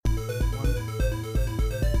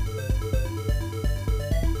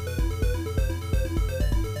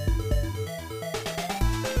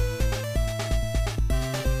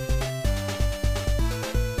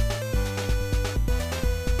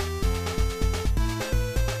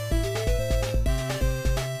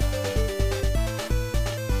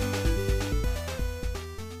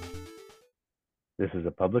This is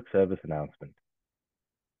a public service announcement.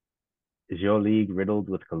 Is your league riddled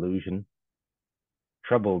with collusion,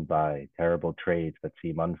 troubled by terrible trades that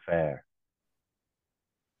seem unfair,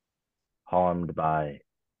 harmed by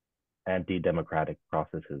anti-democratic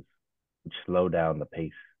processes which slow down the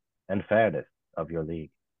pace and fairness of your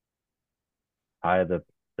league? Hire the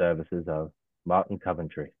services of Martin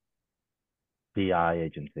Coventry, PI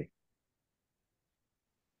Agency.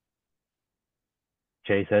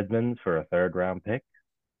 Chase Edmonds for a third-round pick.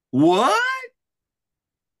 What?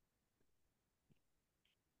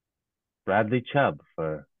 Bradley Chubb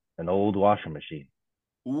for an old washing machine.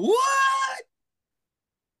 What?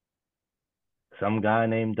 Some guy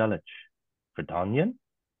named Dulwich for Tonyan.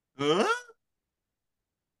 Huh?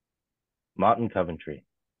 Martin Coventry.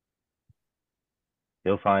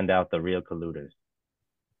 He'll find out the real colluders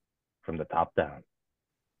from the top down.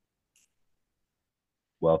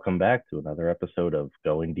 Welcome back to another episode of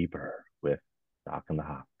Going Deeper with Doc and the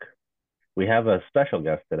Hawk. We have a special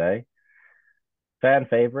guest today, fan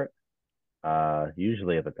favorite,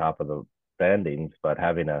 usually at the top of the standings, but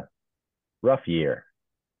having a rough year.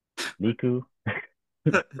 Niku.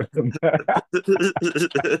 It's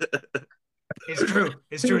true.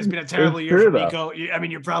 It's true. It's been a terrible year for Nico. I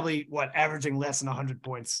mean, you're probably averaging less than 100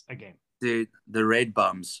 points a game. Dude, the red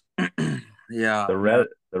bums. Yeah.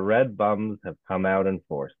 The red bums have come out in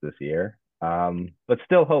force this year. But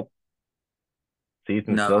still hope.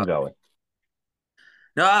 Season's still going.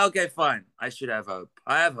 No, okay, fine. I should have hope.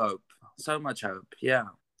 I have hope. So much hope. Yeah.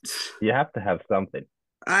 You have to have something.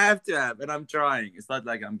 I have to have, and I'm trying. It's not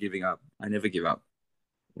like I'm giving up. I never give up.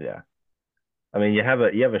 Yeah. I mean, you have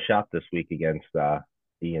a shot this week against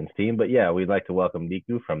Ian's team, but yeah, we'd like to welcome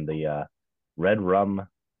Niku from the Red Rum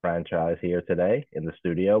franchise here today in the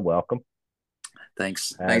studio. Welcome.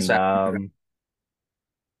 Thanks. And Thanks.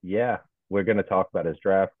 Yeah, we're going to talk about his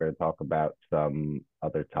draft. We're going to talk about some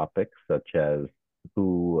other topics, such as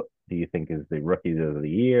who do you think is the rookies of the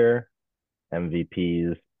year,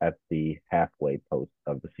 MVPs at the halfway post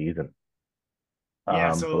of the season.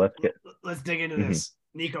 Yeah, so let's dig into this.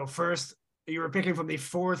 Nico, first, you were picking from the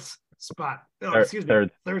fourth spot. Oh, excuse me.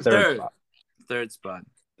 Third spot. Third spot.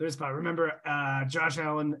 Remember, Josh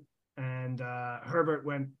Allen and Herbert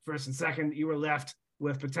went first and second. You were left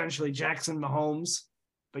with potentially Jackson Mahomes,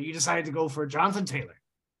 but you decided to go for Jonathan Taylor.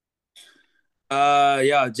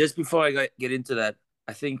 Yeah, just before I get into that,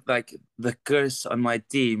 I think like the curse on my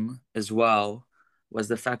team as well was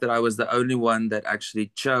the fact that I was the only one that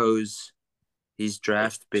actually chose his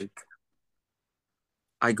draft pick.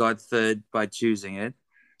 I got third by choosing it,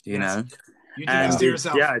 you know. You did this to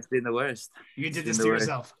yourself. Yeah, it's been the worst. You did this to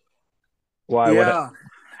yourself. Why? Yeah.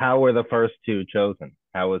 How were the first two chosen?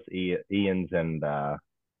 How was Ian's and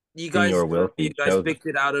you guys chosen? picked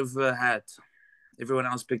it out of a hat. Everyone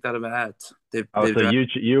else picked out of a hat. So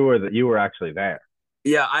you were actually there.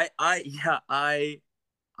 Yeah, I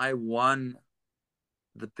won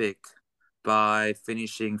the pick by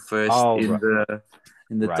finishing first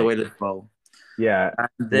in the toilet bowl. Yeah.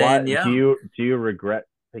 And then, do you regret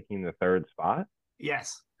picking the third spot?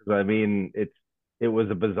 Yes. I mean, it was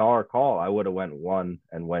a bizarre call. I would have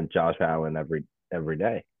went Josh Allen every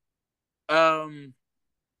day.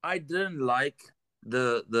 I didn't like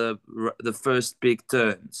the first big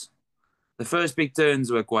turns. The first big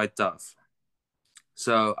turns were quite tough,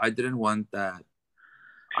 so I didn't want that.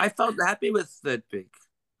 I felt happy with third pick.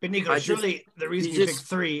 But Nico, surely the reason you picked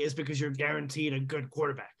 3 is because you're guaranteed a good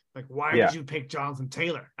quarterback. Like, why did you pick Jonathan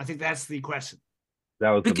Taylor? I think that's the question. That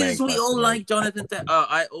was because we all like Jonathan Taylor.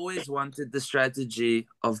 I always wanted the strategy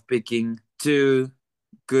of picking 2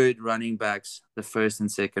 good running backs the first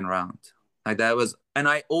and second round. Like that was, and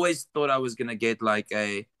I always thought I was gonna get like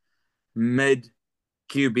a mid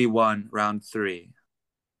QB1 round 3.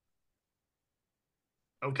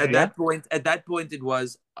 Okay. At that point, it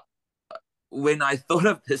was when I thought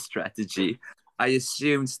of this strategy, I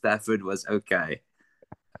assumed Stafford was okay.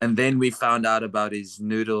 And then we found out about his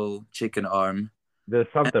noodle chicken arm. There's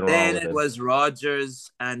something wrong with it. Then it was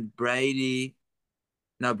Rodgers and Brady.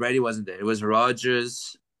 No, Brady wasn't there. It was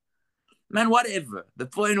Rodgers. Man, whatever. The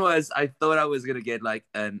point was, I thought I was going to get like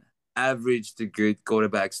an average to good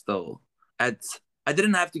quarterback still. I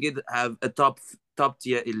didn't have to have a top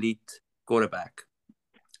tier elite quarterback.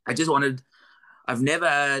 I've never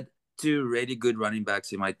had 2 really good running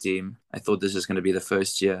backs in my team. I thought this was going to be the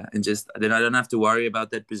first year, and then I don't have to worry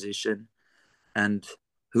about that position. And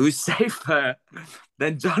who's safer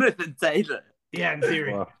than Jonathan Taylor? Yeah, in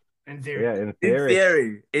theory. In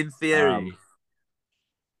theory. In theory.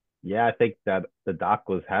 Yeah, I think that the doc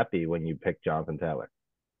was happy when you picked Jonathan Taylor.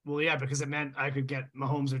 Well, yeah, because it meant I could get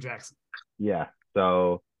Mahomes or Jackson. Yeah,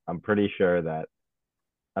 so I'm pretty sure that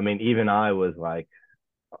I mean, even I was like,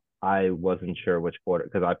 I wasn't sure which quarter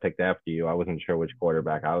because I picked after you. I wasn't sure which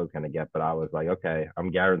quarterback I was going to get, but I was like, okay,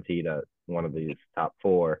 I'm guaranteed one of these top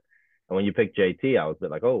four. And when you picked JT, I was a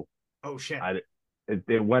bit like, Oh shit.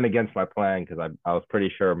 It went against my plan because I was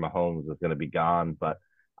pretty sure Mahomes was going to be gone, but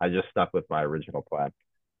I just stuck with my original plan.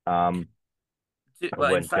 I Well,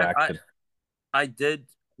 in went fact, Jackson. I did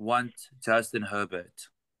want Justin Herbert.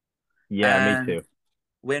 Yeah, me And too.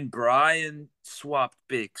 when Brian swapped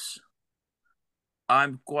picks,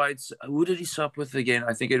 I'm quite. Who did he swap with again?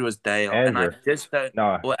 I think it was Dale. And I Andrew. just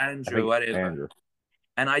No, or I Andrew, think whatever. Andrew.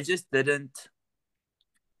 And I just didn't.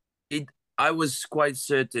 I was quite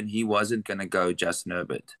certain he wasn't gonna go Justin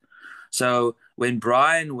Herbert. So when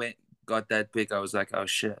Brian got that pick, I was like, oh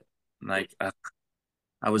shit! Like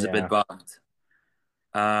I was a bit Yeah. bummed.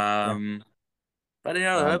 Yeah. But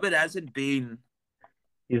Herbert hasn't been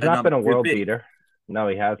He's a not number been a two world pick. beater. No,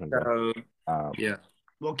 he hasn't been. So yeah.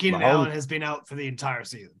 Well, Keenan Mahomes, Allen has been out for the entire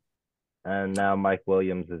season. and now Mike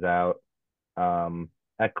Williams is out.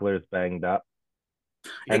 Eckler's banged up.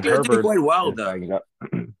 And Eckler's doing Herbert quite well is though. banged up.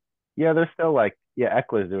 Yeah, they're still like, yeah,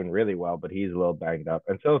 Eckler's doing really well, but he's a little banged up.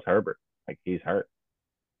 And so is Herbert. Like he's hurt.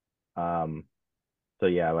 Um, so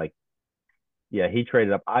yeah, like yeah, he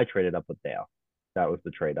traded up. I traded up with Dale. That was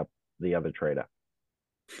the trade up, the other trade up.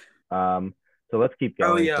 So let's keep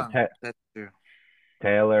Oh going. So yeah, that's true.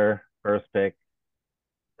 Taylor, first pick,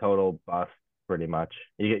 total bust, pretty much.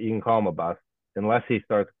 You can call him a bust unless he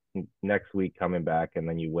starts next week coming back and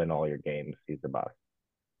then you win all your games. He's a bust.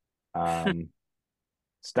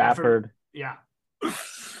 Stafford. Yeah.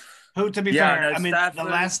 Who, to be Yeah, fair, no, I mean, Stafford, the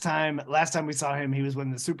last time we saw him, he was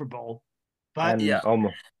winning the Super Bowl, but and yeah.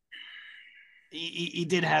 almost he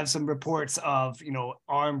did have some reports of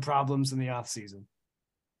arm problems in the offseason.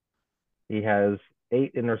 he has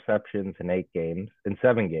 8 interceptions in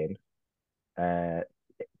 7 games,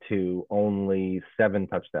 to only 7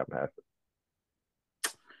 touchdown passes.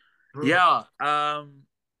 Yeah,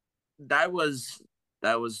 that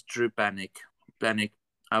was true panic.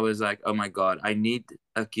 I was like, oh my god, I need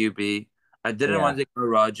a QB. I didn't Yeah. want to go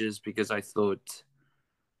Rodgers because I thought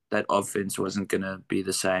that offense wasn't gonna be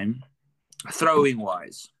the same. Throwing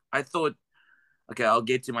wise, I thought, okay, I'll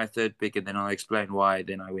get to my third pick and then I'll explain why.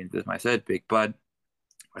 Then I went with my third pick, but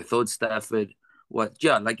I thought Stafford.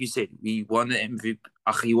 Yeah, like you said, we won the MVP.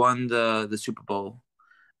 He won the Super Bowl,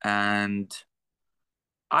 and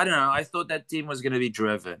I don't know. I thought that team was going to be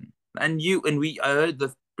driven, and I heard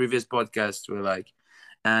the previous podcast were like,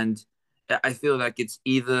 and I feel like it's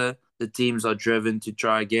either the teams are driven to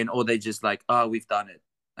try again, or they just like, oh, we've done it,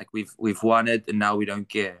 like we've won it, and now we don't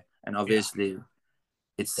care. And obviously,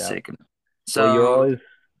 it's Yeah. second. Well, you're So always,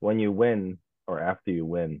 when you win or after you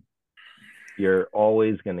win, you're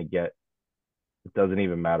always going to get, it doesn't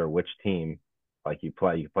even matter which team, like you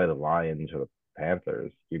play the Lions or the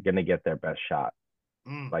Panthers, you're going to get their best shot.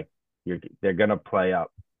 Like they're going to play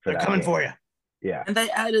up for They're that coming game. for you. Yeah. and they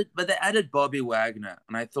added Bobby Wagner,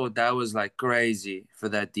 and I thought that was like crazy for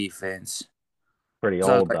that defense. Pretty So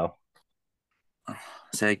I was old like, though.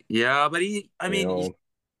 it's like, yeah, but Pretty old.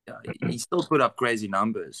 he still put up crazy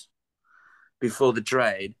numbers before the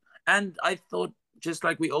trade. And I thought, just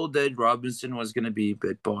like we all did, Robinson was going to be a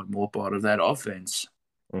bit more part of that offense.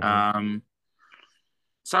 Mhm.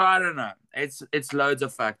 So I don't know. It's loads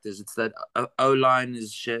of factors. It's that O-line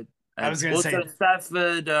is shit. I was going to also say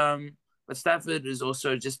Stafford, but Stafford is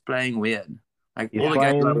also just playing weird. Like He's all the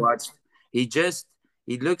games I playing, watched,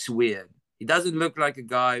 he looks weird. He doesn't look like a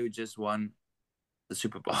guy who just won the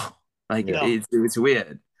Super Bowl. Like Yeah. it's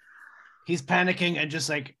weird. he's panicking and just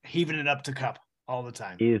like heaving it up to Cup all the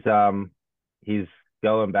time. he's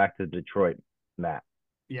going back to Detroit, Matt.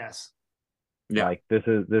 Yes. Yeah. Like this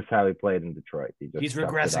is how he played in Detroit. He's stepped it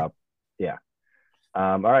regressing. up. Yeah.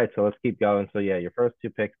 All right, so let's keep going. So yeah, your first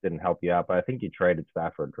 2 picks didn't help you out, but I think you traded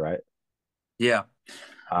Stafford, right? Yeah.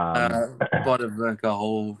 Then Part of like a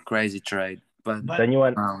whole crazy trade. But you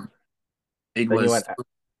went it was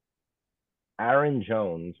Aaron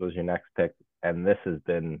Jones was your next pick, and this has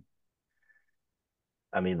been,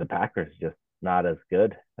 I mean, the Packers just not as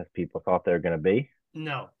good as people thought they were going to be.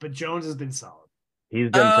 No, but Jones has been solid.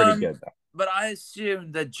 He's been pretty good though. But I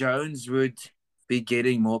assumed that Jones would be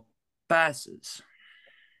getting more passes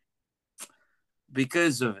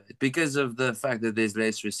because of it, because of the fact that there's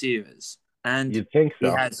less receivers. And You'd think so.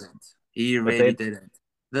 He hasn't. He really didn't.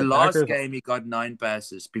 The last Packers, game, he got 9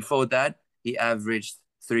 passes. Before that, he averaged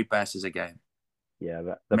 3 passes a game. Yeah,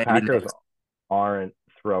 the Maybe Packers less. aren't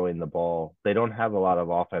throwing the ball. They don't have a lot of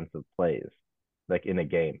offensive plays, like in a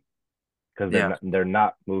game, because they're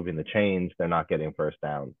not moving the chains. They're not getting first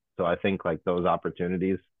down. So I think like those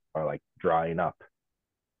opportunities are like drying up.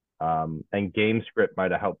 And game script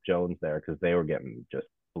might have helped Jones there because they were getting just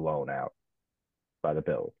blown out by the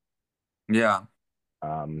Bills. Yeah.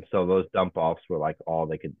 So those dump offs were like all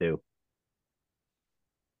they could do.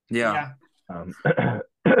 Yeah.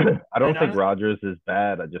 I don't think Rodgers is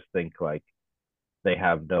bad. I just think like they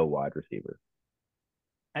have no wide receivers.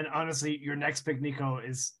 And honestly, your next pick, Nico,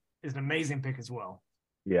 is an amazing pick as well.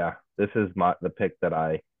 Yeah, this is the pick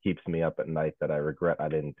that keeps me up at night that I regret I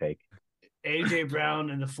didn't take. AJ Brown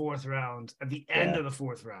in the 4th round, at the end of the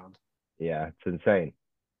 4th round. Yeah, it's insane.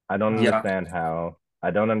 I don't understand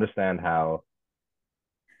how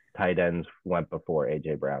tight ends went before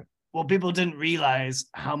AJ Brown. Well, people didn't realize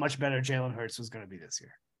how much better Jalen Hurts was going to be this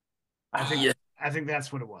year. I think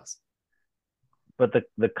that's what it was. But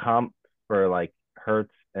the comp for like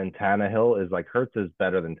Hurts and Tannehill is like Hurts is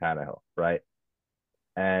better than Tannehill, right?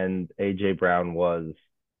 And AJ Brown was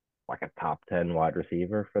like a top 10 wide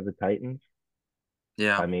receiver for the Titans.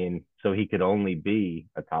 Yeah. I mean, so he could only be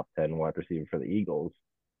a top 10 wide receiver for the Eagles.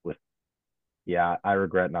 I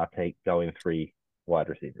regret not going 3 wide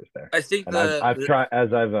receivers there. I think I've tried,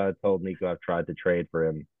 as I've told Nico, I've tried to trade for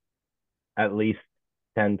him at least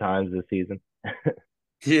 10 times this season.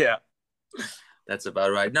 Yeah, that's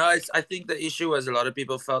about right. No, I think the issue was a lot of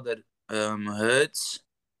people felt that Hurts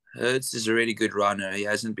is a really good runner. He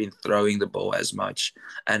hasn't been throwing the ball as much.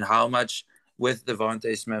 And how much with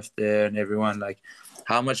Devontae Smith there and everyone, like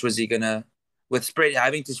how much was he gonna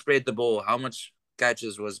having to spread the ball, how much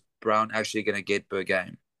catches was Brown actually gonna get per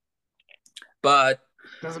game? But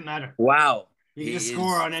doesn't matter. Wow. You can just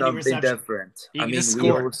score on any reception. Different. I mean,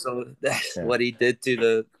 we also that's what he did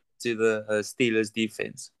to the Steelers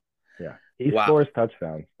defense. Yeah, he scores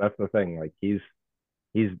touchdowns. That's the thing. Like he's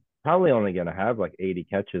probably only going to have like 80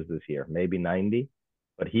 catches this year, maybe 90,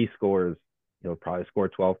 but he'll probably score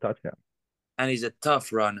 12 touchdowns. And he's a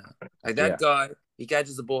tough runner. Like that guy, he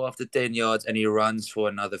catches the ball after 10 yards and he runs for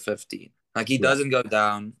another 15. Like he doesn't go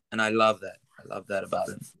down, and I love that. I love that about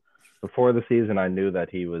him. Before the season, I knew that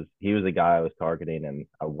he was a guy I was targeting, and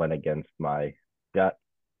I went against my gut,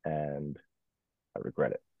 and I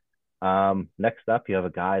regret it. Next up, you have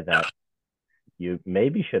a guy that you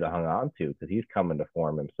maybe should have hung on to because he's coming to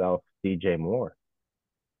form himself, DJ Moore.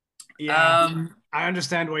 Yeah, I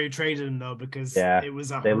understand why you traded him though, because it was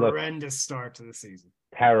a horrendous start to the season.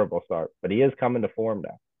 Terrible start, but he is coming to form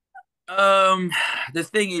now. The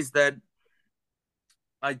thing is that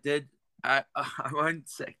I won't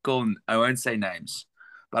say names,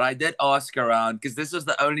 but I did ask around because this was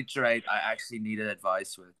the only trade I actually needed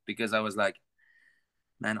advice with, because I was like,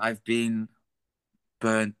 man, I've been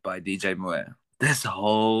burnt by DJ Moore this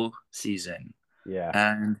whole season. Yeah.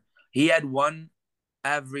 And he had one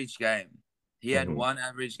average game. He had one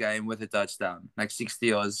average game with a touchdown, like 60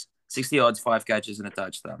 yards, 5 catches and a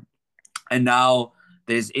touchdown. And now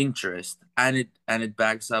there's interest, and it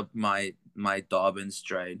backs up my Dobbins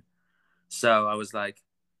trade. So I was like,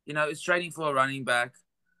 it's trading for a running back.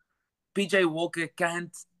 PJ Walker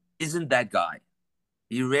isn't that guy.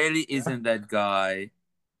 He really isn't that guy.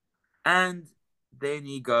 And then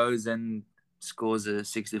he goes and scores a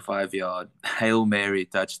 65-yard Hail Mary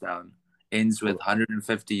touchdown. Ends with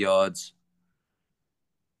 150 yards.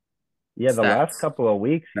 Yeah, the last couple of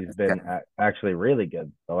weeks he's been actually really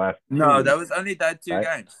good. That was only that 2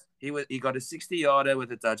 games. He got a 60-yarder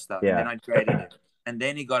with a touchdown, and then I traded him. And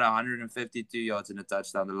then he got 152 yards in a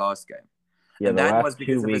touchdown the last game. Yeah, and that was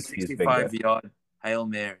because of a 65-yard Hail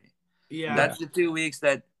Mary. Yeah. That's the 2 weeks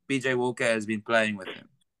that PJ Walker has been playing with him.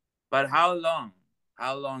 But how long?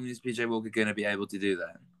 How long is PJ Walker going to be able to do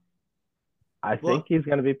that? I think he's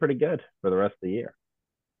going to be pretty good for the rest of the year.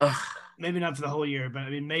 Maybe not for the whole year, but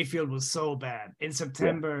I mean, Mayfield was so bad. In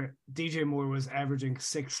September, DJ Moore was averaging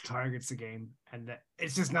 6 targets a game, and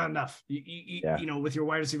it's just not enough. You with your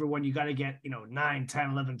wide receiver one, you got to get 9,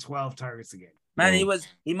 10, 11, 12 targets a game. Man,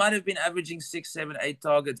 he might have been averaging 6, 7, 8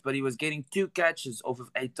 targets, but he was getting 2 catches off of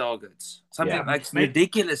 8 targets. Something like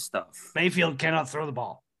ridiculous stuff. Mayfield cannot throw the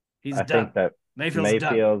ball. He's done. I think that Mayfield's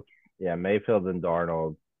done. Yeah, Mayfield and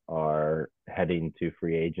Darnold are heading to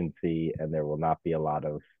free agency, and there will not be a lot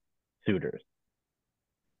of suitors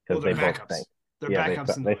because they both stink. They're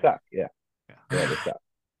backups. They suck. Yeah, they suck.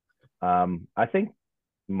 I think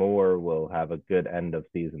Moore will have a good end of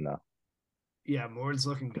season though. Yeah, Moore's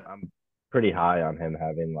looking good. I'm pretty high on him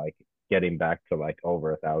getting back to like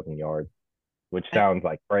over 1,000 yards, which sounds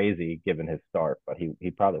like crazy given his start, but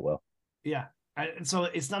he probably will. Yeah, and so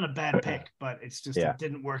it's not a bad pick, but it's just it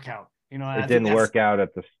didn't work out. It didn't work out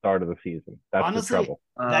at the start of the season. That's honestly, the trouble.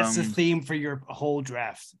 That's the theme for your whole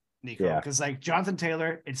draft, Nico. Because like Jonathan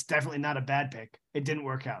Taylor, it's definitely not a bad pick. It didn't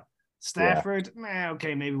work out. Stafford,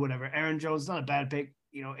 okay, maybe whatever. Aaron Jones, not a bad pick.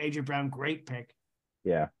 AJ Brown, great pick.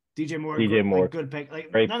 Yeah. DJ Moore, good pick.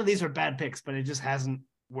 Like great. None of these are bad picks, but it just hasn't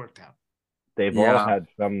worked out. They've all had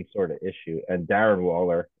some sort of issue. And Darren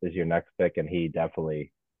Waller is your next pick, and he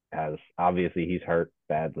definitely has. Obviously, he's hurt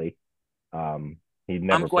badly. He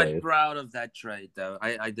never I'm quite plays. proud of that trade, though.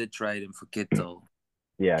 I did trade him for Kittle.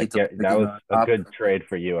 Yeah, that was a good trade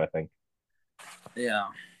for you, I think. Yeah.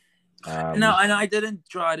 No, and I didn't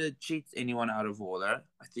try to cheat anyone out of Waller.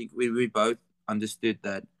 I think we both understood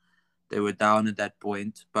that they were down at that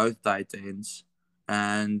point, both tight ends,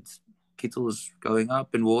 and Kittle is going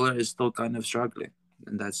up, and Waller is still kind of struggling,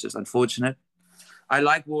 and that's just unfortunate. I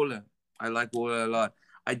like Waller. I like Waller a lot.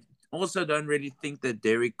 I also don't really think that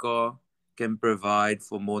Derek Carr can provide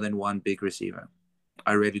for more than one big receiver.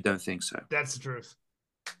 I really don't think so. That's the truth.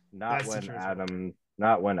 Not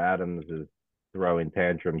when Adams is throwing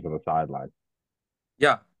tantrums on the sideline.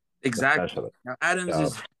 Yeah, exactly. Now,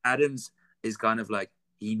 Adams is kind of like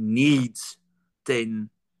he needs 10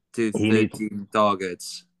 to 13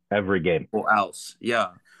 targets every game or else. Yeah.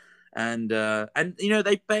 And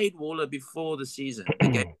they paid Waller before the season. They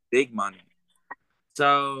gave big money.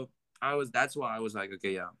 So that's why I was like,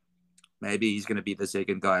 okay, yeah, maybe he's gonna be the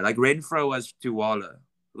second guy. Like Renfro was to Waller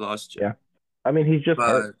last year. Yeah. I mean, he's just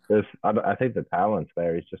hurt. I think the talent's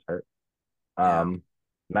there. He's just hurt.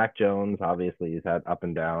 Mac Jones, obviously, he's had up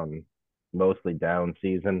and down, mostly down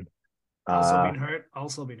season. Also been hurt.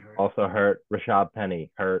 Also hurt. Rashad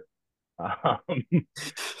Penny, hurt.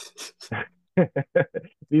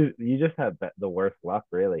 You just have the worst luck,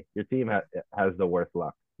 really. Your team has the worst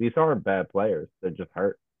luck. These aren't bad players. They're just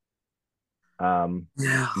hurt. Darnell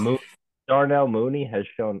Mooney has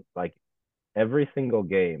shown, like, every single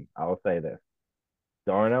game, I'll say this.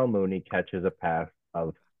 Darnell Mooney catches a pass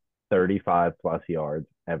of 35 plus yards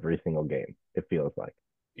every single game, it feels like.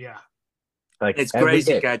 Yeah. Like it's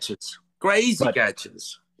crazy catches.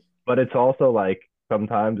 Catches. But it's also like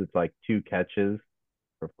sometimes it's like 2 catches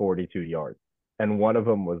for 42 yards. And one of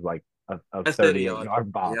them was like a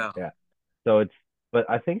 38-yard bomb. Yeah. So but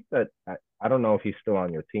I think that I don't know if he's still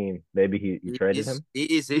on your team. Maybe you traded him.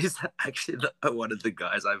 He's actually one of the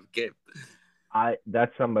guys I've kept.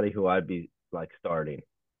 That's somebody who I'd be like starting.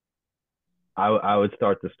 I would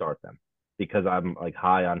start them because I'm like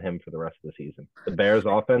high on him for the rest of the season. The Bears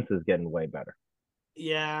offense is getting way better.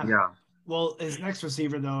 Yeah. Well, his next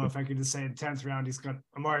receiver, though, if I could just say in the 10th round, he's got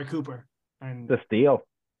Amari Cooper. And the steal.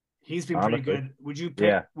 He's been pretty good. Would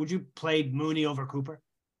you play Mooney over Cooper?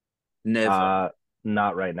 Never.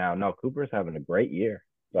 Not right now. No, Cooper's having a great year.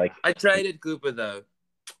 Like I traded Cooper though.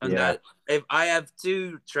 And that if I have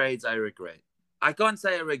 2 trades I regret. I can't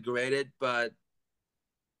say I regret it, but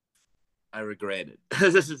I regret it.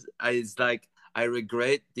 It's like I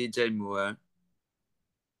regret DJ Moore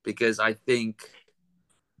because I think,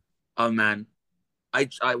 oh man,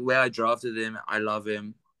 where I drafted him, I love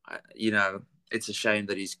him. It's a shame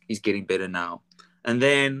that he's getting better now. And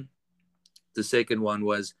then the second one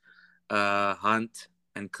was Hunt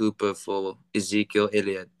and Cooper for Ezekiel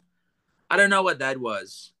Elliott. I don't know what that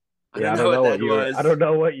was. I don't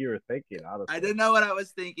know what you were thinking, honestly. I don't know what I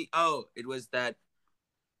was thinking. Oh, it was that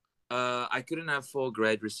I couldn't have 4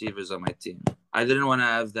 great receivers on my team. I didn't want to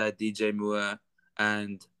have that DJ Moore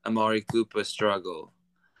and Amari Cooper struggle.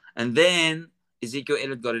 And then Ezekiel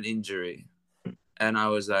Elliott got an injury. And I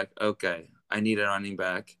was like, okay, I need a running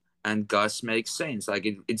back. And Gus makes sense. Like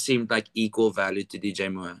it seemed like equal value to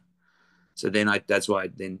DJ Moore. So then that's why I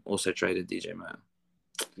then also traded DJ Moore.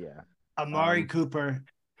 Yeah. Amari Cooper,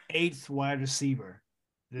 8th wide receiver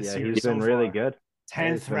this year. He's been really good.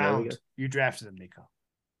 10th round. Really you drafted him, Nico.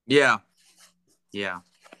 Yeah.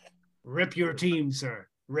 Rip your team, sir.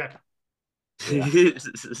 Rip. Yeah.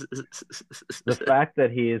 The fact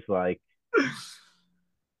that he is like,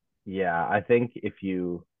 I think if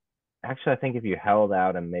you held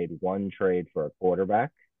out and made one trade for a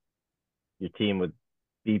quarterback, your team would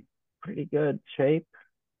be pretty good shape.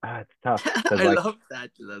 It's tough. I love that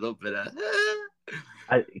little bit of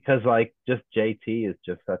because like just JT is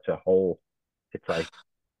just such a hole. It's like,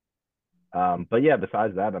 but yeah.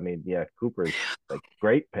 Besides that, I mean, Cooper's like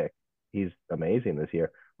great pick. He's amazing this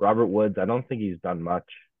year. Robert Woods, I don't think he's done much.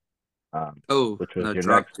 Which was your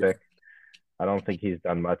next pick. I don't think he's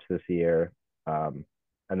done much this year. And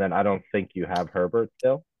then I don't think you have Herbert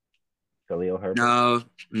still. Khalil Herbert.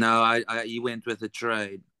 No. He went with a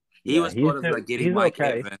trade. He was part of like getting Mike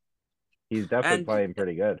Evans. He's definitely playing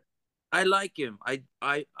pretty good. I like him. I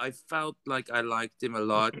felt like I liked him a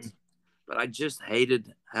lot, but I just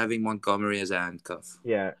hated having Montgomery as a handcuff.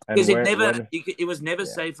 Yeah, because it was never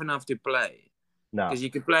safe enough to play. No, because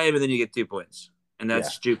you could play him and then you get 2 points, and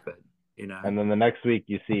that's stupid. you know. And then the next week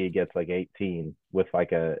you see he gets like 18 with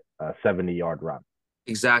like a 70-yard run.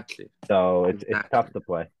 Exactly. So it's tough to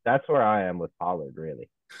play. That's where I am with Pollard, really.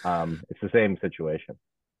 It's the same situation.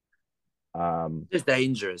 It's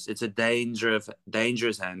dangerous. It's a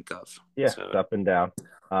dangerous handcuff. Yeah, So. it's up and down.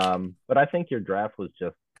 But I think your draft was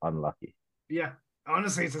just unlucky. Yeah,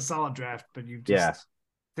 honestly, it's a solid draft, but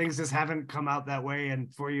things just haven't come out that way,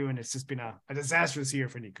 and for you, and it's just been a disastrous year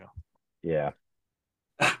for Nico. Yeah.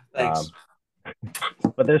 Thanks.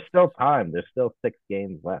 But there's still time. There's still 6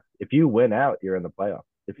 games left. If you win out, you're in the playoffs.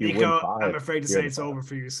 If you Nico, win 5, I'm afraid to say it's over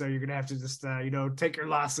for you. So you're gonna have to just take your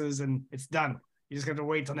losses, and it's done. You just have to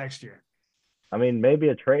wait till next year. I mean, maybe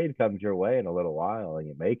a trade comes your way in a little while, and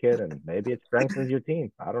you make it, and maybe it strengthens your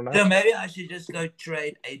team. I don't know. Yeah, maybe I should just go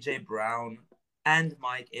trade AJ Brown and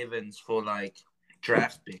Mike Evans for like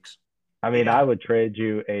draft picks. I mean, I would trade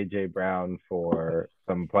you AJ Brown for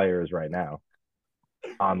some players right now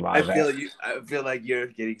on live. I feel like you're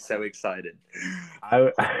getting so excited.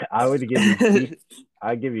 I would give you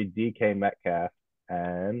I'd give you DK Metcalf,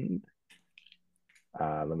 and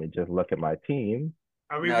let me just look at my team.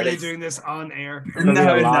 Are we really doing this on air?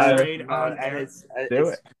 No. Do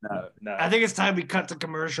it. No. I think it's time we cut to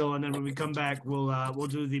commercial, and then when we come back, we'll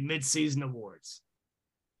do the mid-season awards.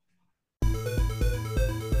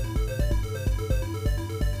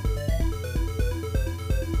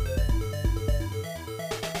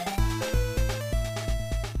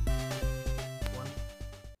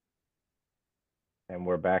 And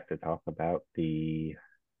we're back to talk about the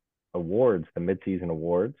awards, the mid-season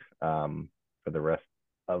awards, for the rest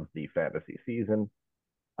of the fantasy season.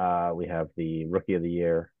 We have the Rookie of the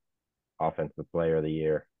Year, Offensive Player of the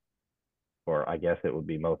Year, or I guess it would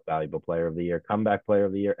be Most Valuable Player of the Year, Comeback Player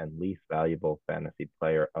of the Year, and Least Valuable Fantasy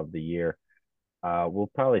Player of the Year. We'll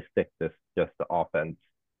probably stick this just to offense,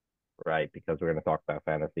 right? Because we're going to talk about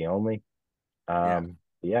fantasy only.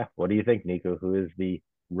 Yeah. What do you think, Nico? Who is the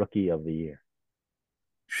Rookie of the Year?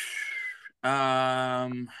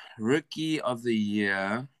 Rookie of the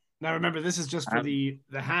Year. Now remember, this is just for the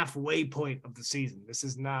halfway point of the season. This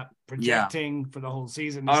is not projecting for the whole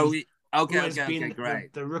season. Okay,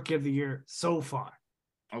 great. The Rookie of the Year so far.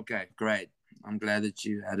 Okay, great. I'm glad that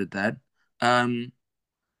you added that.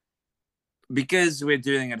 Because we're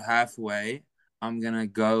doing it halfway, I'm gonna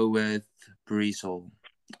go with Breece Hall.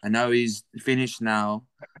 I know he's finished now,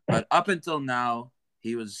 but up until now,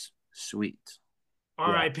 he was sweet.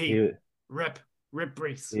 R.I.P. Rip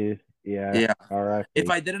Breece. Yeah. All right. If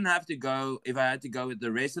I had to go with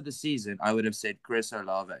the rest of the season, I would have said Chris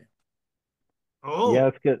Olave. Oh, yeah,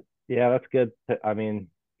 that's good. Yeah, that's good. I mean,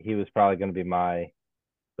 he was probably going to be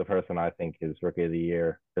the person I think is Rookie of the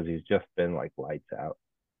Year because he's just been like lights out.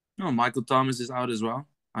 No, Michael Thomas is out as well.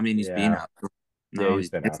 I mean, he's been out. No, he's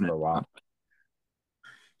been out for a while.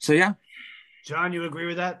 So yeah, John, you agree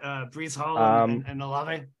with that? Breece Hall and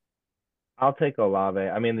Olave. I'll take Olave.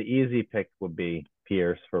 I mean, the easy pick would be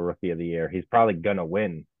Pierce for Rookie of the Year. He's probably gonna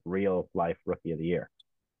win real life Rookie of the Year.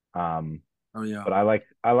 But I like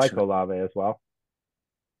Olave as well.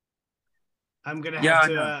 I'm gonna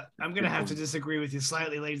have to disagree with you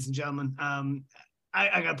slightly, ladies and gentlemen.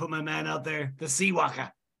 I gotta put my man out there, the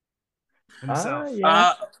Seawalker himself.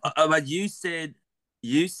 But you said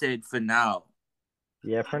for now.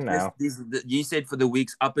 Yeah, for now. You said for the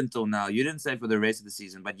weeks up until now. You didn't say for the rest of the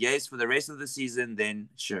season. But yes, for the rest of the season, then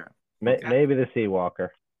sure. Maybe the Seawalker.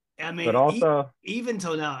 I mean, but also even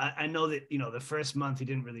till now, I know that the first month he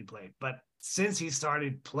didn't really play, but since he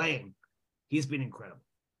started playing, he's been incredible.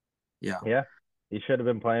 Yeah. He should have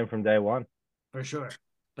been playing from day one for sure.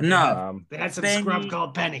 But they had some scrub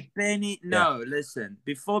called Penny. Listen.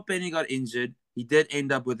 Before Penny got injured, he did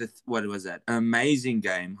end up with what was that? An amazing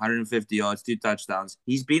game, 150 yards, 2 touchdowns.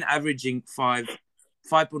 He's been averaging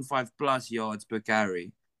 5.5 plus yards per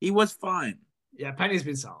carry. He was fine. Yeah, Penny's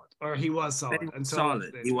been solid, or he was solid.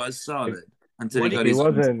 He was solid until he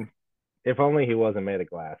wasn't. If only he wasn't made of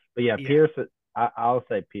glass. But yeah. Pierce. I'll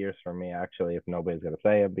say Pierce for me actually. If nobody's gonna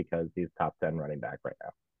say him, because he's top 10 running back right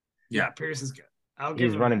now. Yeah, Pierce is good.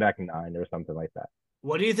 He's running back 9 or something like that.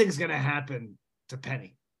 What do you think is gonna happen to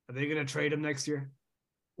Penny? Are they gonna trade him next year?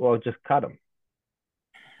 Well, just cut him.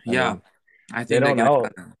 I think they don't know.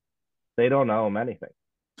 They don't owe him anything.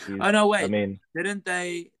 No, wait. I mean, didn't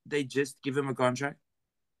they just give him a contract?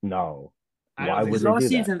 No. Why would they do last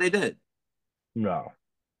season they did? No.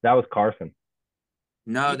 That was Carson.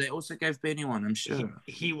 No, they also gave Penny one, I'm sure.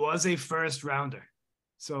 He was a first rounder.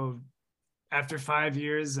 So after 5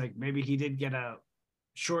 years, like maybe he did get a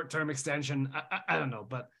short-term extension. I don't know,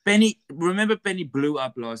 but Penny blew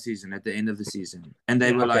up last season at the end of the season, and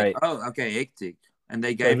they were like, "Oh, okay, hectic," and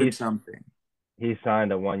they gave him something. he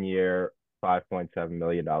signed a 1 year, $5.7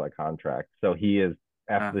 million contract. So he is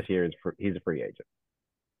after this year he's a free agent.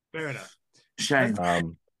 Fair enough. Shame.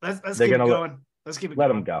 Let's They're keep it gonna going. Let's keep it let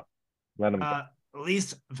going. him go. Let him go.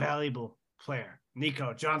 Least valuable player,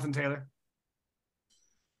 Nico, Jonathan Taylor.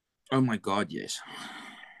 Oh my God, yes.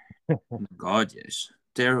 Oh my God, yes.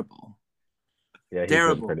 Terrible. Yeah, he's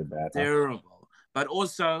Terrible. been pretty bad. Terrible. But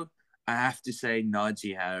also, I have to say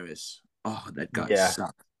Najee Harris. Oh, that guy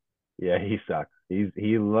sucks. Yeah, he sucks.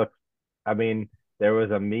 He looks. I mean, there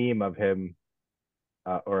was a meme of him,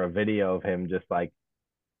 or a video of him just like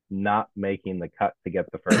not making the cut to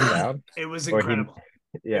get the first down. It was incredible.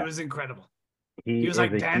 It was incredible. He was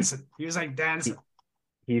like dancing. He was like dancing.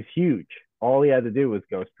 He's huge. All he had to do was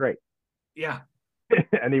go straight. Yeah.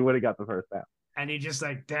 And he would have got the first down. And he just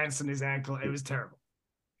like danced on his ankle. It was terrible.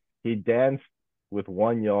 He danced with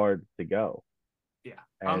 1 yard to go. Yeah.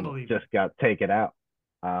 And unbelievable. Just got taken out.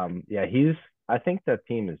 Yeah, I think that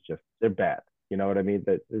team is they're bad. You know what I mean?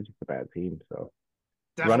 That it's just a bad team. So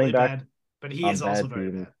definitely running back, bad, but he is also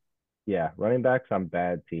very bad. Yeah, running backs on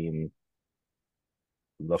bad teams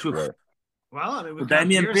look worse. Well, I mean,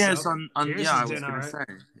 Dameon Pierce on Pierce I was going to say.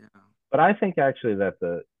 Yeah. But I think actually that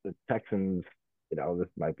the Texans, this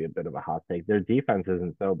might be a bit of a hot take. Their defense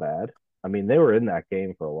isn't so bad. I mean, they were in that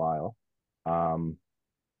game for a while.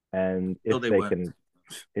 And if they can,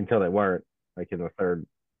 until they weren't, like in the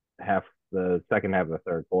second half of the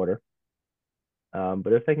third quarter.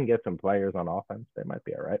 But if they can get some players on offense, they might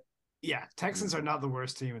be all right. Yeah, Texans are not the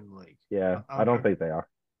worst team in the league. Yeah, I don't think they are.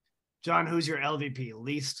 John, who's your LVP,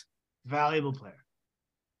 least valuable player?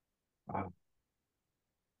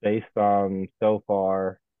 Based on so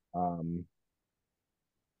far, kind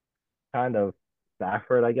of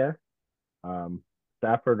Stafford, I guess.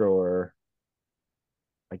 Stafford, or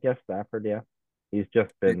I guess Stafford, yeah. He's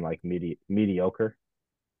just been like mediocre.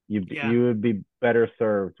 You would be better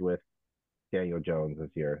served with Daniel Jones as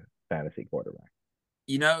your fantasy quarterback.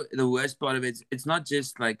 The worst part of it's not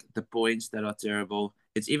just like the points that are terrible.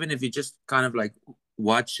 It's even if you just kind of like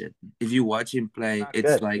watch it. If you watch him play,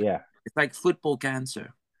 it's like football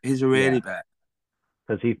cancer. He's really bad.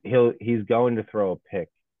 Because he's going to throw a pick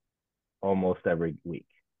almost every week,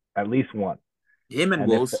 at least one. Him and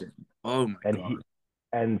Wilson. Oh my God.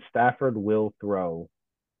 And Stafford will throw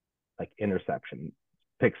like interception,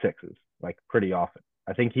 pick sixes, like pretty often.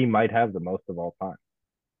 I think he might have the most of all time.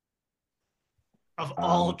 Of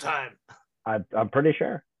all time? I'm pretty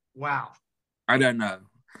sure. Wow. I don't know.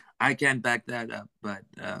 I can't back that up, but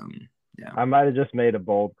yeah. I might have just made a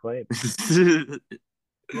bold claim.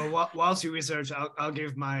 Well, whilst you research, I'll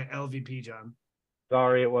give my LVP, John.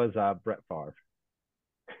 Sorry, it was Brett Favre.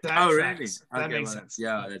 Really? That makes sense.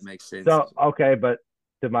 Yeah, that makes sense. So, okay, but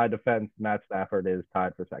to my defense, Matt Stafford is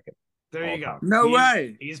tied for second. There you go. No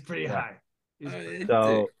way. He's pretty high.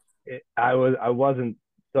 I wasn't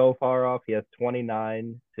so far off. He has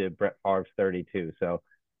 29 to Brett Favre's 32. So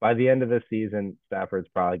by the end of the season, Stafford's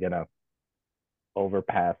probably gonna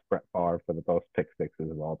overpass Brett Favre for the most pick sixes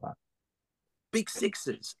of all time. Pick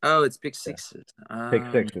sixes. Oh, it's pick sixes. Pick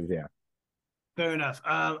sixes, yeah. Fair enough.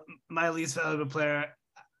 My least valuable player,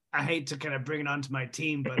 I hate to kind of bring it onto my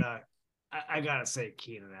team, but I gotta say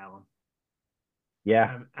Keenan Allen.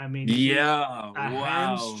 Yeah. I mean,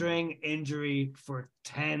 hamstring injury for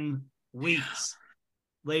 10 weeks.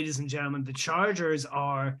 Ladies and gentlemen, the Chargers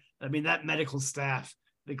that medical staff,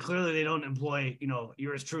 they don't employ,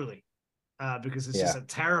 yours truly, because it's just a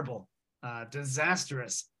terrible,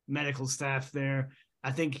 disastrous medical staff there.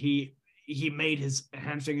 I think he made his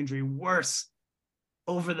hamstring injury worse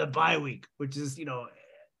over the bye week, which is, you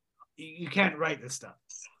can't write this stuff.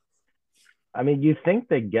 I mean, you think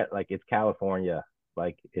they get like, it's California,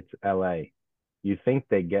 like it's LA. You think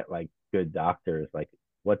they get like good doctors. Like,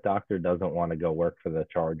 what doctor doesn't want to go work for the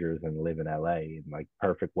Chargers and live in LA in like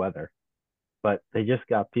perfect weather? But they just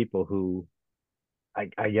got people who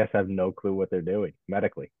I guess have no clue what they're doing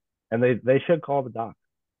medically. And they should call the doc.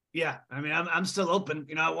 Yeah. I mean, I'm still open.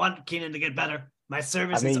 I want Keenan to get better. My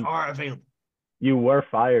services are available. You were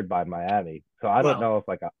fired by Miami. So I don't know if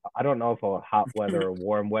a hot weather or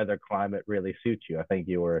warm weather climate really suits you. I think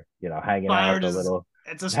you were, hanging out a little.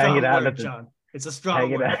 It's a strong word, John. It's a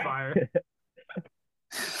strong word, fire.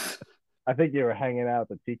 I think you were hanging out at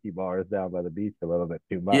the tiki bars down by the beach a little bit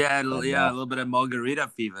too much. Yeah, a little bit of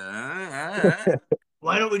margarita fever.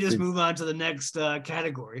 Why don't we just move on to the next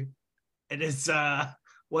category? And it's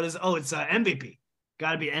it's MVP.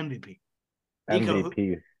 Got to be MVP. Nico,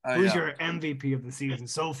 MVP. Who's your MVP of the season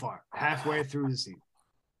so far? Halfway through the season.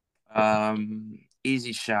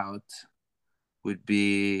 Easy shout would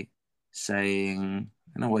be saying,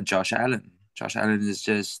 Josh Allen. Josh Allen is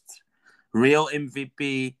just Real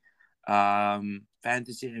MVP,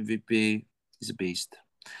 fantasy MVP. He's a beast.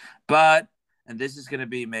 But, and this is going to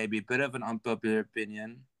be maybe a bit of an unpopular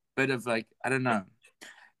opinion, bit of like, I don't know,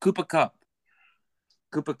 Cooper Cup.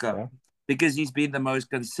 Cooper Cup. Yeah. Because he's been the most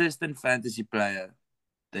consistent fantasy player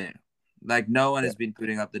there. Like, no one Yeah. has been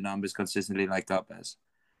putting up the numbers consistently like Cup has.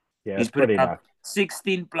 Yeah, He's it's pretty putting up nuts.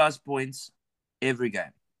 16 plus points every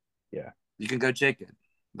game. Yeah. You can go check it.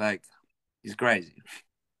 Like, he's crazy.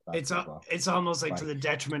 It's almost like to the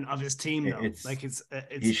detriment of his team, though.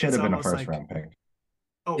 He should have been a first like, round pick.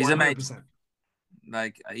 Oh, He's 100%. amazing.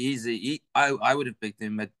 Like, I would have picked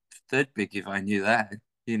him at third pick if I knew that,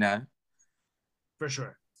 you know. For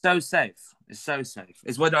sure. So safe. It's so safe.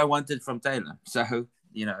 It's what I wanted from Taylor. So,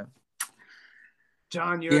 you know.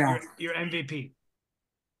 John, your MVP.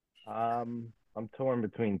 I'm torn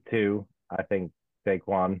between two. I think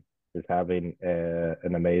Saquon is having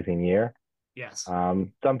an amazing year. Yes.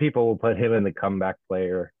 Some people will put him in the comeback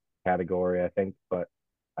player category, I think, but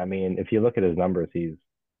I mean, if you look at his numbers,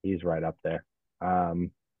 he's right up there.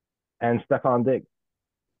 And Stephon Diggs.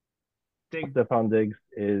 Stephon Diggs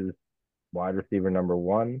is wide receiver number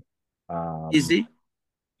one. Is he?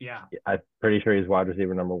 Yeah. I'm pretty sure he's wide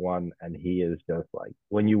receiver number one, and he is just like,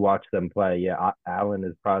 when you watch them play, yeah, Allen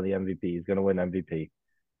is probably the MVP. He's going to win MVP.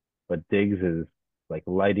 But Diggs is like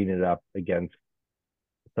lighting it up against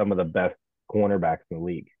some of the best cornerbacks in the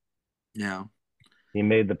league. Yeah. He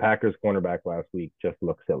made the Packers cornerback last week just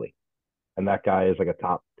look silly. And that guy is like a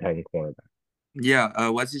top 10 cornerback. Yeah.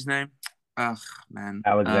 What's his name? Ugh, man.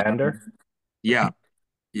 Alexander? Yeah.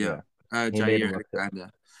 Yeah. Jair Alexander.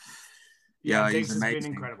 Yeah, Diggs has been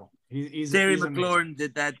incredible. Terry he's McLaurin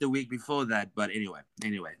did that the week before that, but anyway,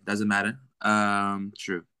 doesn't matter.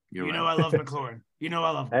 True. You're right. I love McLaurin. I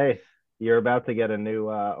love him. Hey, you're about to get a new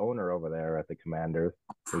owner over there at the Commanders.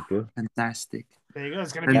 Fantastic. There you go.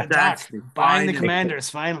 It's going to be the Doc buying the Commanders.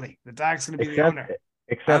 Finally, the Doc's going to be the owner.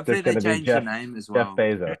 Except it's going to be Jeff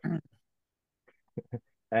Bezos.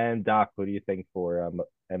 And Doc, what do you think for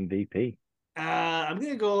MVP? I'm going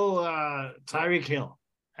to go Tyreek Hill.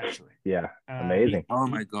 Actually, yeah, amazing. Oh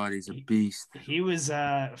my God, he's a beast. He was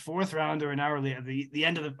a fourth rounder an hourly at the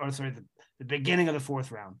end of the beginning of the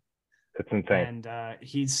fourth round. It's insane. And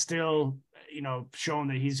he's still, showing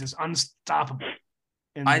that he's just unstoppable.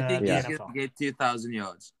 I think he's going to get 2,000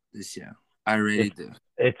 yards this year. I really do.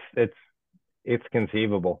 It's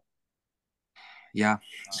conceivable. Yeah,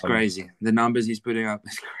 it's crazy. The numbers he's putting up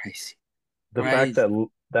is crazy. The fact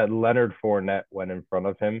that Leonard Fournette went in front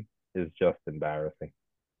of him is just embarrassing.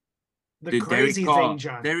 The crazy thing,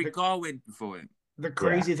 John. Derek Carr went before him. The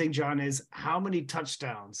crazy thing, John, is how many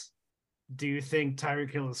touchdowns do you think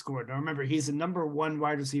Tyreek Hill has scored? Now, remember, he's the number one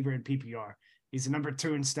wide receiver in PPR. He's the number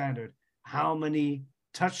two in standard. How many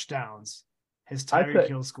touchdowns has Tyreek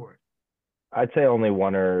Hill scored? I'd say only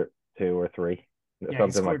one or two or three,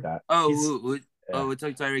 something like that. We're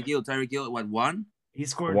talking Tyreek Hill. Tyreek Hill, what, one? He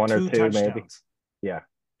scored one or two touchdowns. Maybe. Yeah.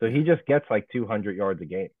 So he just gets like 200 yards a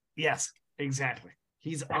game. Yes, exactly.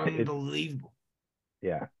 He's unbelievable.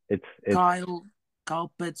 Yeah, it's Kyle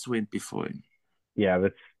Pitts went before him. Yeah,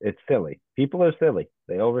 it's silly. People are silly.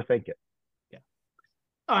 They overthink it. Yeah.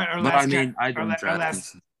 All right, our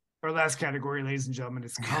last category, ladies and gentlemen,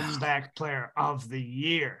 is comeback player of the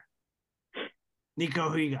year. Nico,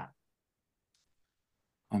 who you got?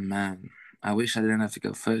 Oh man, I wish I didn't have to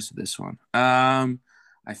go first with this one. I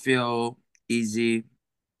feel easy.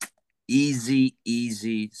 Say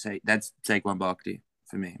that's Saquon Barkley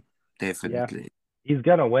for me, definitely. Yeah. He's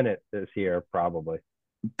gonna win it this year, probably.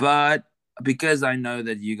 But because I know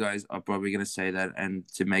that you guys are probably gonna say that, and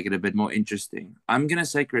to make it a bit more interesting, I'm gonna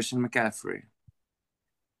say Christian McCaffrey.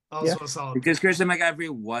 Also solid. Because Christian McCaffrey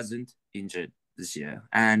wasn't injured this year,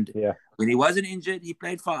 and when he wasn't injured, he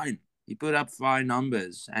played fine. He put up fine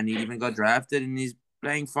numbers, and he even got drafted, and he's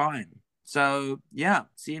playing fine. So yeah,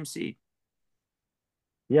 CMC.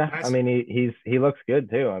 Yeah, nice. I mean he looks good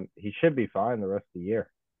too. He should be fine the rest of the year.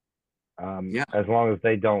 As long as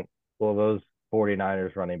they don't. Well, those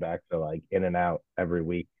 49ers running backs are like in and out every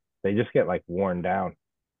week. They just get like worn down.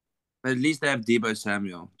 But at least they have Deebo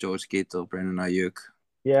Samuel, George Kittle, Brandon Ayuk.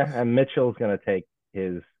 Yeah, and Mitchell's gonna take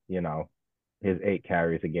his 8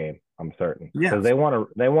 carries a game. I'm certain. Yeah, because they want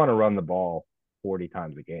to run the ball 40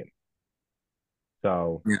 times a game.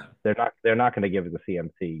 So they're not going to give it to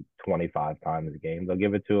CMC 25 times a game. They'll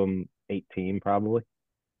give it to him 18 probably.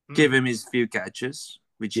 Give him his few catches,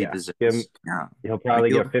 which he deserves. He'll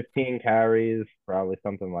probably get 15 carries, probably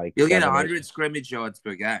something like. He'll get 100 scrimmage yards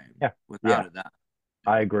per game. Yeah, without a doubt.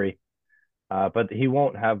 I agree, but he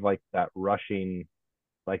won't have like that rushing.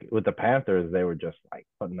 Like with the Panthers, they were just like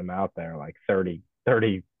putting them out there like 30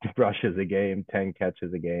 30 rushes a game, 10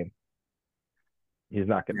 catches a game. He's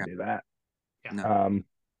not going to do that. Yeah. No.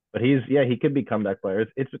 But he could be comeback player.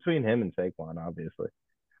 It's between him and Saquon, obviously.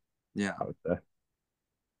 Yeah. I would say.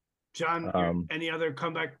 John, any other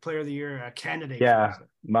comeback player of the year candidate? Yeah,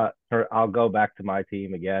 I'll go back to my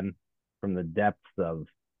team again from the depths of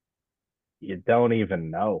you don't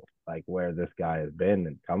even know like where this guy has been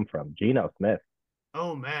and come from. Geno Smith.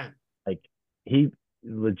 Oh man, like he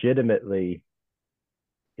legitimately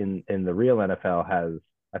in the real NFL has,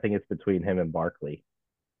 I think it's between him and Barkley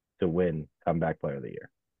to win comeback player of the year,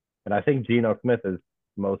 and I think Geno Smith is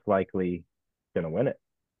most likely going to win it.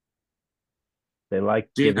 They like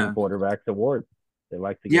giving quarterbacks awards. They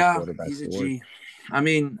like to give quarterbacks he's a awards. G. I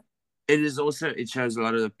mean, it shows a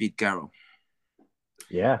lot of Pete Carroll.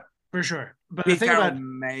 Yeah, for sure. But Pete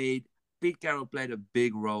Carroll played a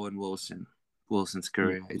big role in Wilson's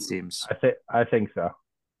career. It seems. I think so.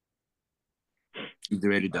 He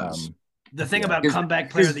really does. The thing about comeback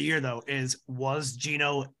player of the year, though, was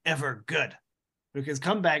Geno ever good? Because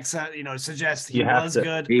comebacks, suggest he was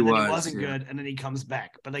good, and then he wasn't good, and then he comes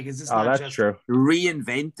back. But like, is this not just true.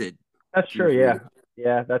 Reinvented? That's true. Yeah.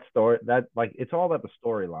 That story. That like, it's all about the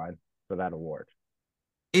storyline for that award.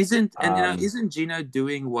 Isn't Geno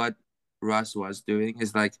doing what Russ was doing?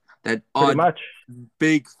 Is like that odd much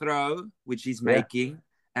big throw which he's making,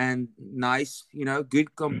 and nice, good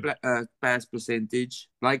pass percentage.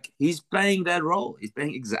 Like he's playing that role. He's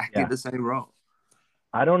playing exactly the same role.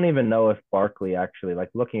 I don't even know if Barkley actually, like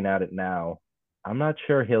looking at it now, I'm not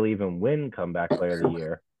sure he'll even win comeback player of the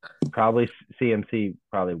year. Probably CMC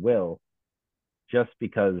probably will, just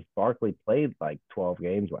because Barkley played like 12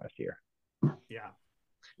 games last year. Yeah.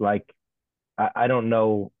 Like, I don't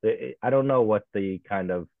know. I don't know what the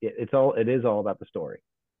kind of, it is all about the story.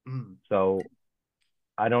 Mm. So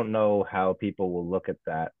I don't know how people will look at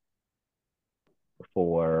that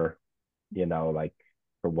for, like,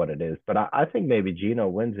 for what it is. But I think maybe Geno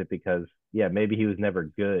wins it because, maybe he was never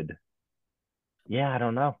good. Yeah, I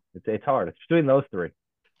don't know. It's hard. It's between those three.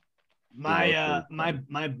 My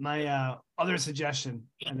other suggestion,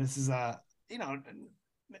 and this is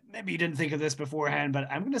maybe you didn't think of this beforehand, but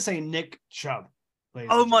I'm going to say Nick Chubb.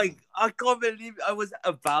 Oh my! I can't believe I was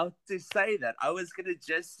about to say that. I was going to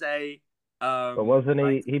just say. But wasn't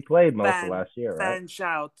he? He played most of last year, right? Fan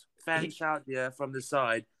shout, from the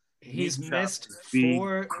side. He's missed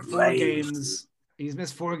four games. He's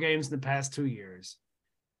missed 4 games in the past 2 years,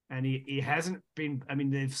 and he hasn't been. I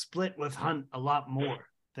mean, they've split with Hunt a lot more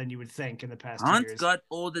than you would think in the past 2 years. Hunt got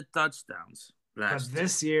all the touchdowns. But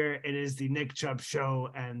this year, it is the Nick Chubb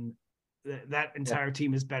show, and that entire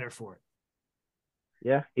team is better for it.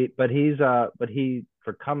 Yeah, but he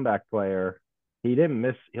for comeback player, he didn't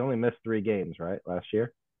miss. He only missed 3 games, right? Last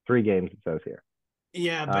year, 3 games it says here.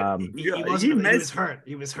 Yeah, but he was hurt.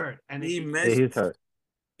 He was hurt, and he's hurt.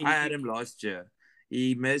 I had him last year.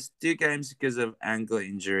 He missed 2 games because of ankle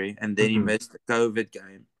injury, and then he missed the COVID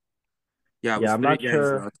game. Yeah, I'm not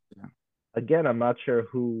sure. Again, I'm not sure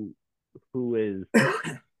who is,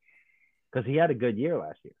 because he had a good year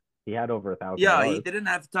last year. He had over 1,000. Yeah, he didn't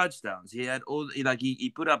have touchdowns. He had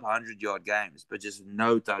he put up 100-yard games, but just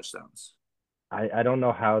no touchdowns. I don't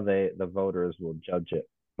know how the voters will judge it.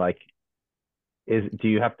 Like, do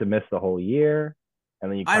you have to miss the whole year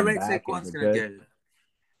and then you come back? I rate Saquon's gonna get it.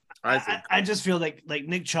 I just feel like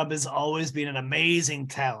Nick Chubb has always been an amazing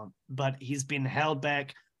talent, but he's been held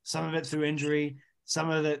back. Some of it through injury, some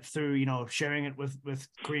of it through sharing it with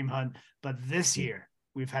Kareem Hunt. But this year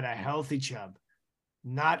we've had a healthy Chubb,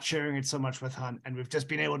 not sharing it so much with Hunt, and we've just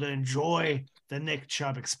been able to enjoy the Nick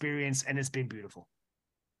Chubb experience, and it's been beautiful.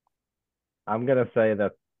 I'm gonna say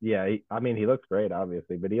that, he looks great,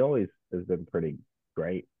 obviously, but he always has been pretty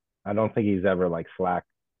great. I don't think he's ever slacked.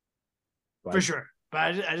 For sure, but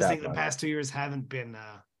I just think the past 2 years haven't been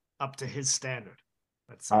up to his standard.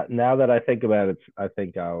 Now that I think about it, I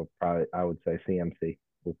think I would say CMC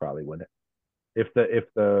will probably win it if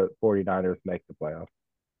the 49ers make the playoffs.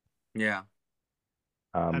 Yeah.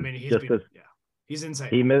 He's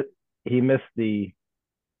insane. He missed the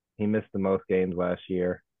most games last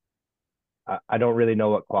year. I don't really know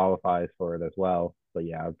what qualifies for it as well, but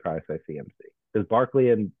I'd probably say CMC because Barkley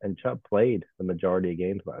and Chubb played the majority of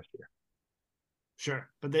games last year. Sure,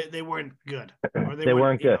 but they weren't good. Or they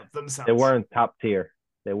weren't good themselves. They weren't top tier.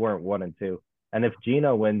 They weren't 1 and 2. And if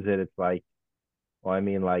Geno wins it, it's like, well,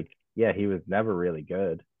 he was never really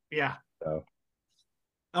good. Yeah. So.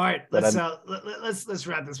 All right, let's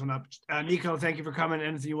wrap this one up. Nico, thank you for coming.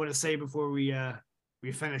 Anything you want to say before we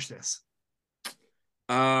finish this?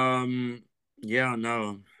 No,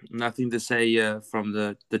 nothing to say from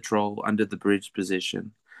the troll under the bridge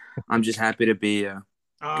position. I'm just happy to be here.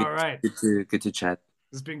 All right. Good to chat.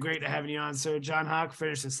 It's been great having you on, sir. John Hawk,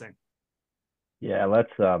 finish this thing. Yeah,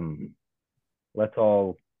 let's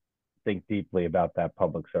all think deeply about that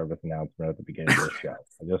public service announcement at the beginning of the show.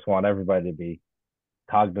 I just want everybody to be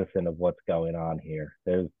cognizant of what's going on here.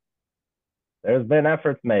 There's been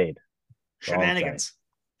efforts made. Shenanigans.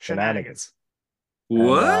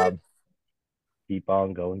 What? And, keep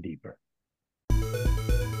on going deeper.